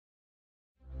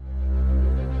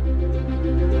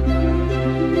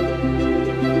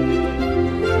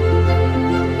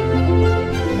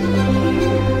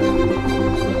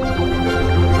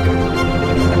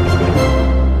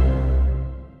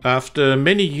After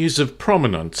many years of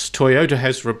prominence, Toyota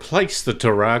has replaced the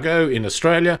Tarago in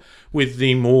Australia with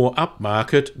the more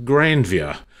upmarket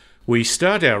Granvia. We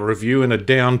start our review in a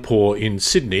downpour in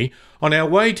Sydney on our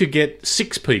way to get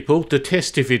 6 people to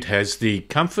test if it has the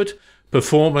comfort,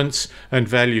 performance and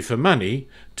value for money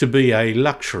to be a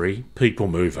luxury people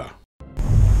mover.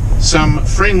 Some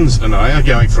friends and I are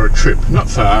going for a trip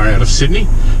not far out of Sydney,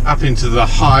 up into the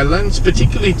Highlands,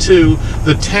 particularly to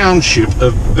the township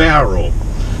of Bowral.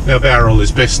 Now, Bowral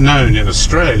is best known in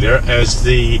Australia as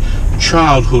the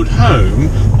childhood home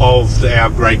of our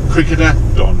great cricketer,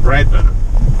 Don Bradman.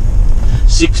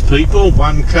 6 people,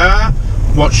 1 car.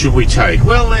 What should we take?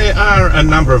 Well, there are a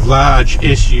number of large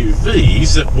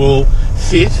SUVs that will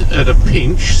fit at a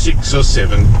pinch 6 or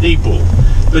 7 people,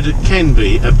 but it can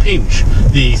be a pinch.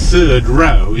 The third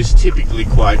row is typically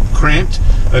quite cramped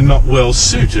and not well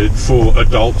suited for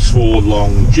adults for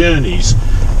long journeys,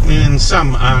 and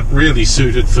some aren't really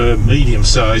suited for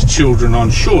medium-sized children on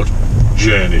short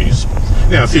journeys.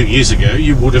 Now, a few years ago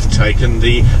you would have taken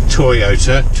the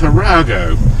Toyota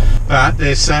Tarago, but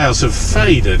their sales have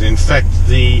faded. In fact,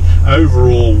 the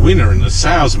overall winner in the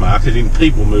sales market in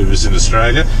people movers in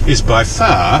Australia is by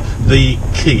far the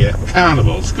Kia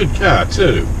Carnival. It's a good car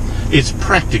too. It's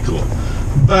practical.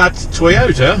 But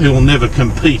Toyota, who will never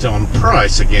compete on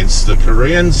price against the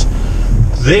Koreans,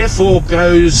 therefore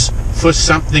goes for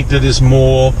something that is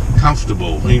more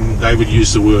comfortable. They would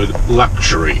use the word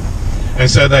luxury. And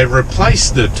so they've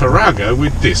replaced the Tarago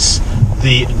with this,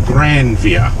 the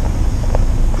Granvia.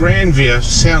 Granvia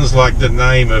sounds like the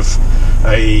name of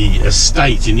a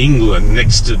estate in England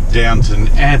next to Downton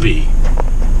Abbey.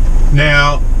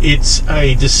 Now, it's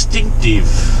a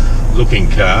distinctive looking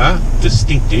car,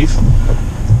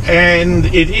 and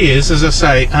it is, as I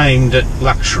say, aimed at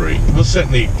luxury, well,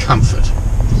 certainly comfort.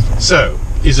 So,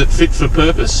 is it fit for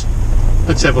purpose?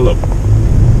 Let's have a look.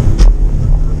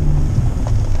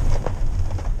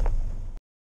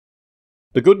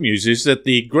 The good news is that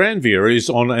the Granvia is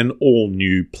on an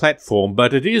all-new platform,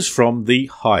 but it is from the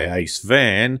Hi-Ace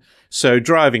van, so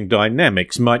driving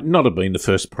dynamics might not have been the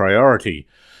first priority.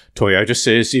 Toyota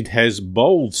says it has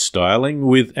bold styling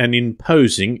with an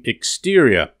imposing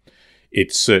exterior.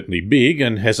 It's certainly big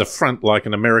and has a front like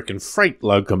an American freight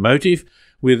locomotive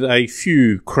with a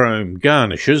few chrome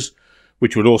garnishes,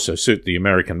 which would also suit the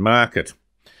American market.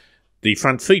 The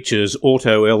front features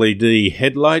auto LED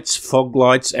headlights, fog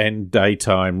lights and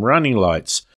daytime running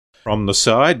lights. From the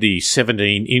side, the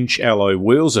 17-inch alloy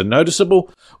wheels are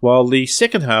noticeable, while the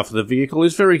second half of the vehicle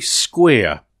is very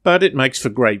square, but it makes for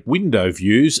great window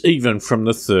views even from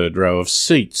the third row of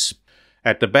seats.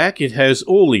 At the back it has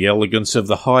all the elegance of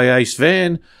the Hi-Ace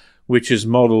van, which is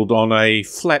modelled on a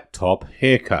flat-top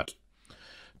haircut.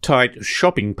 Tight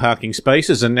shopping parking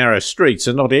spaces and narrow streets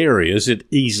are not areas it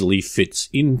easily fits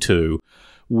into.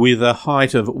 With a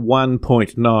height of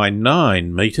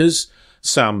 1.99 metres,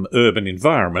 some urban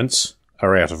environments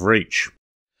are out of reach.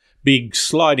 Big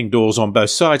sliding doors on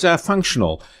both sides are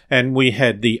functional, and we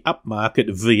had the upmarket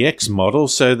VX model,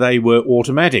 so they were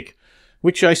automatic,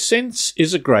 which I sense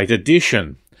is a great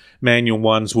addition. Manual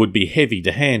ones would be heavy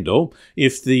to handle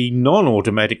if the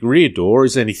non-automatic rear door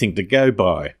is anything to go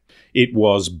by. It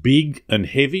was big and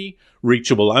heavy,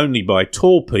 reachable only by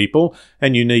tall people,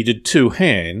 and you needed 2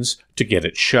 hands to get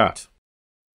it shut.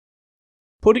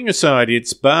 Putting aside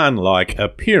its barn-like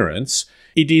appearance,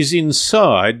 it is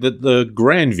inside that the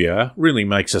Granvia really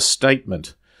makes a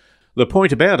statement. The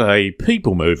point about a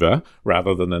people mover,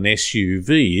 rather than an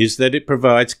SUV, is that it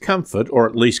provides comfort, or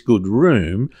at least good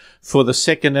room, for the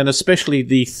second and especially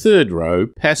the third row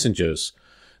passengers.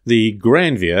 The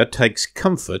Granvia takes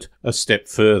comfort a step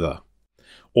further.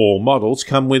 All models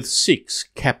come with 6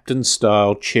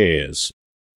 captain-style chairs,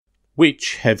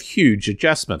 which have huge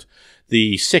adjustment.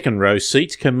 The second row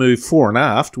seats can move fore and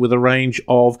aft with a range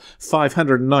of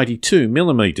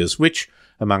 592mm, which,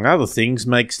 among other things,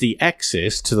 makes the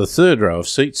access to the third row of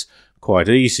seats quite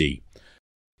easy.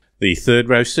 The third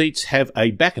row seats have a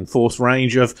back-and-forth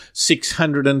range of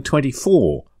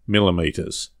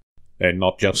 624mm. And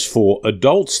not just for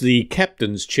adults, the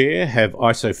captain's chair have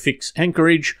ISOFIX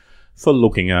anchorage for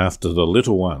looking after the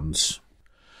little ones.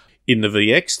 In the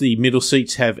VX, the middle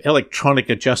seats have electronic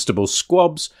adjustable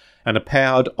squabs and a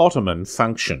powered ottoman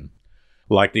function.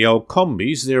 Like the old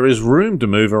combis, there is room to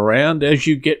move around as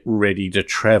you get ready to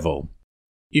travel.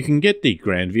 You can get the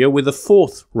Granvia with a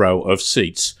 4th row of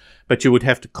seats, but you would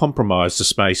have to compromise the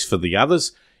space for the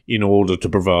others in order to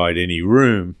provide any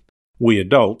room. We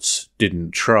adults didn't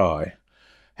try.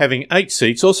 Having 8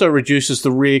 seats also reduces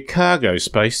the rear cargo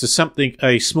space to something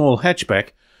a small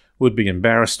hatchback would be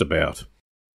embarrassed about.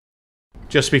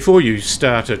 Just before you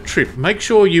start a trip, make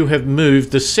sure you have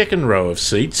moved the second row of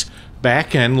seats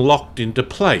back and locked into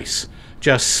place.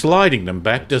 Just sliding them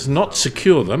back does not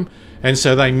secure them, and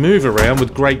so they move around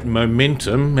with great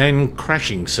momentum and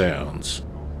crashing sounds.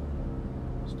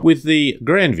 With the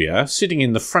Granvia, sitting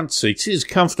in the front seats is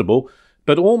comfortable,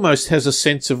 but almost has a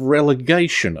sense of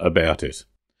relegation about it.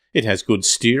 It has good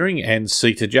steering and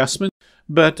seat adjustment,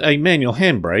 but a manual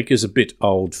handbrake is a bit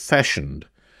old-fashioned.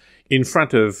 In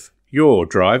front of your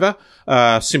driver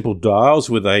are simple dials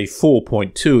with a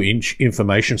 4.2-inch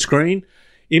information screen,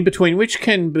 in between which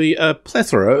can be a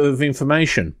plethora of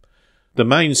information. The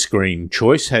main screen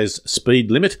choice has speed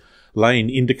limit, lane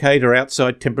indicator,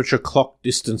 outside temperature, clock,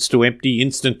 distance to empty,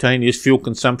 instantaneous fuel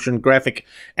consumption graphic,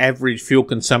 average fuel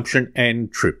consumption, and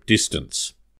trip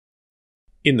distance.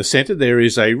 In the centre there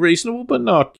is a reasonable but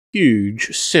not huge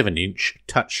 7-inch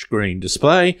touchscreen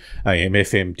display,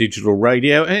 AM/FM digital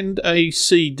radio, and a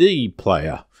CD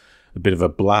player. A bit of a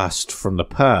blast from the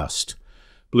past.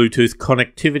 Bluetooth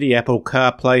connectivity, Apple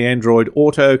CarPlay, Android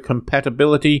Auto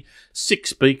compatibility, 6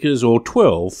 speakers or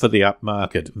 12 for the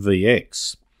upmarket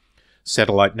VX.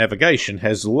 Satellite navigation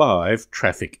has live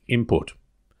traffic input.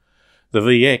 The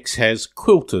VX has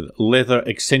quilted leather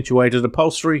accentuated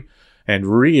upholstery and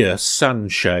rear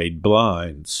sunshade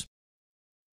blinds.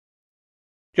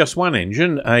 Just one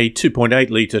engine, a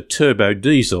 2.8-litre turbo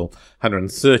diesel,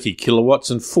 130 kilowatts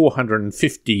and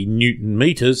 450 newton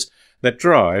metres, that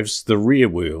drives the rear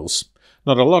wheels.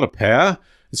 Not a lot of power.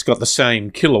 It's got the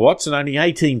same kilowatts and only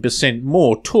 18%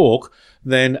 more torque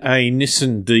than a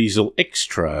Nissan Diesel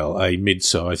X-Trail, a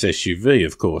mid-size SUV,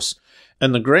 of course.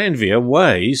 And the Granvia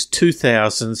weighs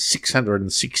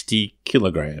 2,660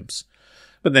 kilograms.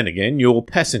 But then again, your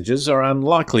passengers are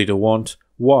unlikely to want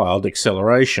wild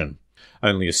acceleration.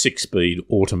 Only a 6-speed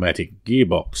automatic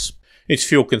gearbox. Its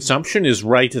fuel consumption is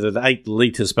rated at 8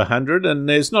 litres per 100, and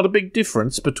there's not a big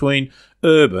difference between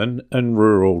urban and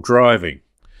rural driving.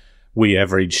 We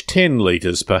average 10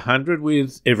 litres per 100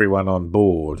 with everyone on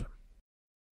board.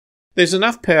 There's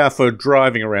enough power for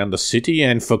driving around the city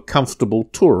and for comfortable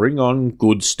touring on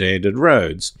good standard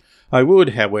roads. I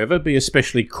would, however, be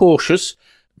especially cautious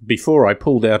before I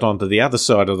pulled out onto the other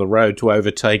side of the road to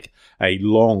overtake a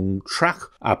long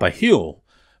truck up a hill.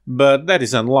 But that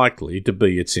is unlikely to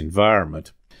be its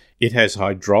environment. It has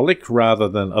hydraulic rather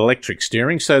than electric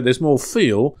steering, so there's more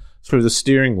feel through the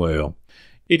steering wheel.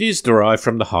 It is derived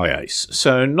from the Hi-Ace,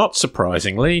 so not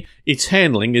surprisingly, its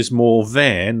handling is more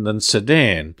van than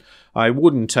sedan. I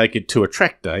wouldn't take it to a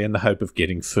track day in the hope of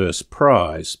getting first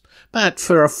prize. But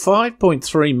for a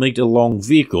 5.3 metre long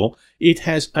vehicle, it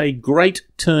has a great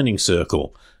turning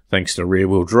circle, thanks to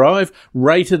rear-wheel drive,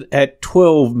 rated at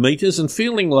 12 metres and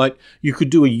feeling like you could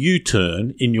do a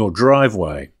U-turn in your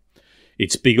driveway.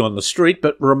 It's big on the street,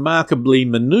 but remarkably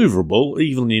manoeuvrable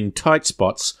even in tight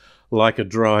spots like a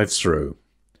drive-through.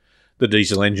 The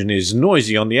diesel engine is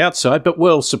noisy on the outside, but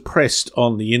well suppressed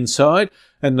on the inside,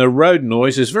 and the road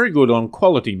noise is very good on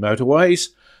quality motorways,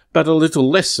 but a little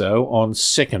less so on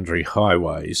secondary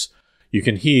highways. You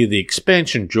can hear the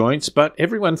expansion joints, but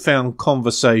everyone found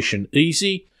conversation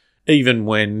easy, even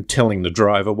when telling the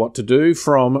driver what to do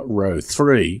from row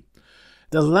 3.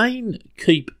 The lane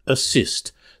keep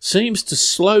assist seems to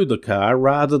slow the car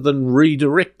rather than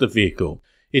redirect the vehicle.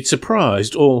 It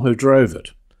surprised all who drove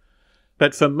it.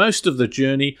 But for most of the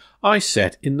journey, I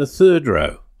sat in the third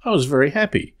row. I was very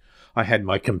happy. I had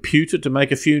my computer to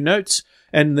make a few notes,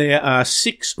 and there are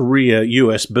 6 rear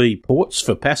USB ports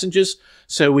for passengers,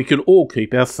 so we could all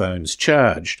keep our phones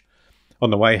charged. On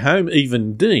the way home,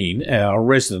 even Dean, our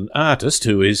resident artist,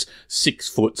 who is 6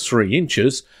 foot 3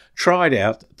 inches, tried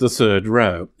out the third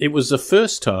row. It was the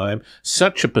first time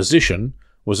such a position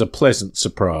was a pleasant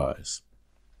surprise.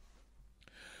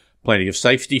 Plenty of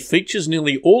safety features,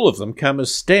 nearly all of them come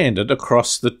as standard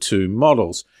across the 2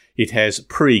 models. It has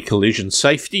pre-collision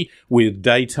safety with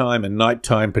daytime and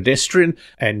nighttime pedestrian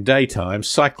and daytime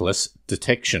cyclist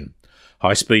detection.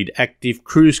 High-speed active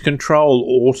cruise control,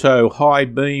 auto high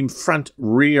beam, front,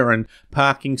 rear and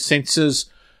parking sensors,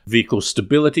 vehicle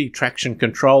stability, traction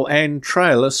control and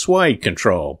trailer sway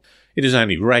control. It is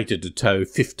only rated to tow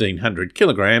 1,500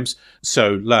 kilograms,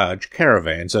 so large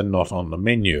caravans are not on the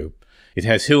menu. It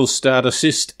has hill start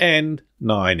assist and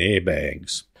 9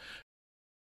 airbags.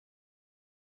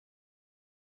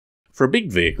 For a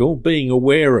big vehicle, being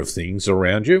aware of things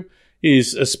around you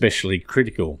is especially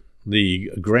critical. The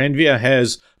Granvia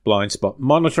has blind spot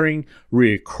monitoring,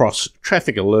 rear cross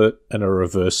traffic alert and a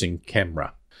reversing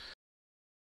camera.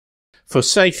 For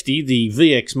safety, the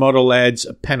VX model adds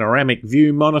a panoramic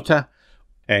view monitor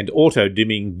and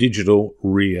auto-dimming digital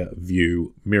rear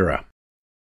view mirror.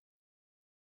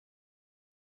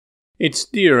 It's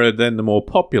dearer than the more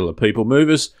popular people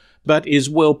movers, but is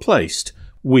well placed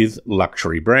with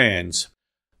luxury brands.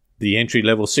 The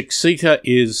entry-level six-seater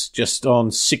is just on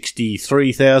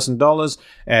 $63,000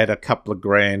 at a couple of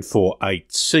grand for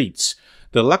 8 seats.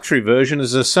 The luxury version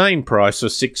is the same price for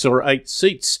 6 or 8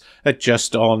 seats at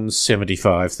just on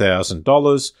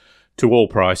 $75,000. To all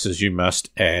prices you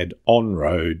must add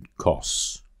on-road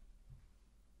costs.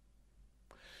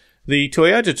 The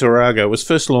Toyota Tarago was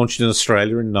first launched in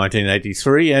Australia in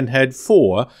 1983 and had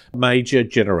 4 major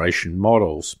generation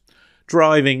models.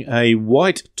 Driving a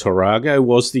white Tarago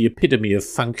was the epitome of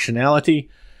functionality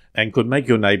and could make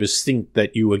your neighbours think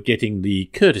that you were getting the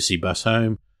courtesy bus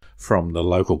home from the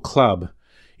local club.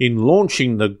 In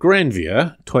launching the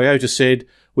Granvia, Toyota said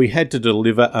we had to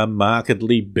deliver a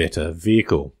markedly better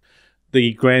vehicle.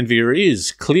 The Granvia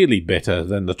is clearly better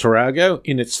than the Tarago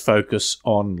in its focus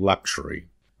on luxury,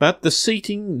 but the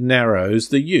seating narrows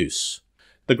the use.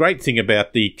 The great thing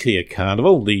about the Kia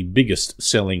Carnival, the biggest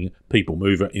selling people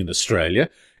mover in Australia,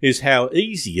 is how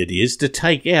easy it is to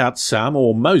take out some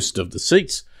or most of the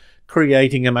seats,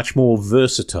 creating a much more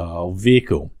versatile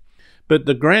vehicle. But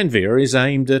the Granvia is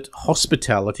aimed at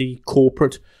hospitality,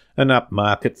 corporate and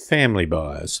upmarket family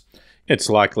buyers. It's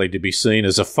likely to be seen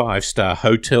as a 5-star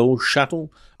hotel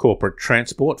shuttle, corporate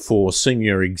transport for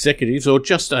senior executives, or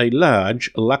just a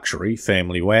large luxury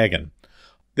family wagon.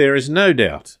 There is no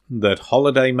doubt that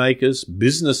holiday makers,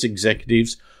 business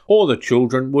executives, or the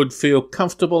children would feel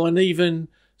comfortable and even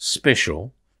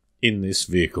special in this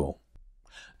vehicle.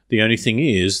 The only thing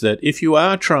is that if you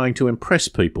are trying to impress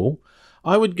people,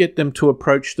 I would get them to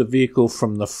approach the vehicle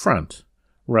from the front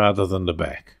rather than the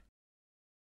back.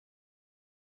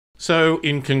 So,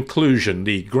 in conclusion,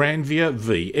 the Granvia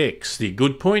VX, the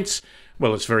good points?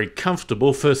 Well, it's very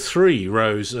comfortable for 3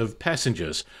 rows of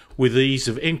passengers, with ease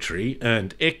of entry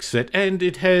and exit, and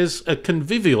it has a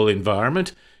convivial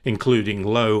environment, including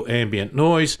low ambient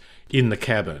noise, in the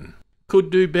cabin. Could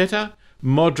do better?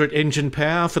 Moderate engine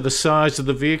power for the size of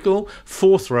the vehicle,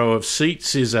 4th row of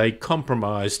seats is a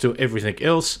compromise to everything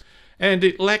else, and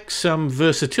it lacks some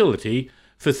versatility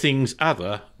for things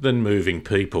other than moving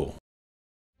people.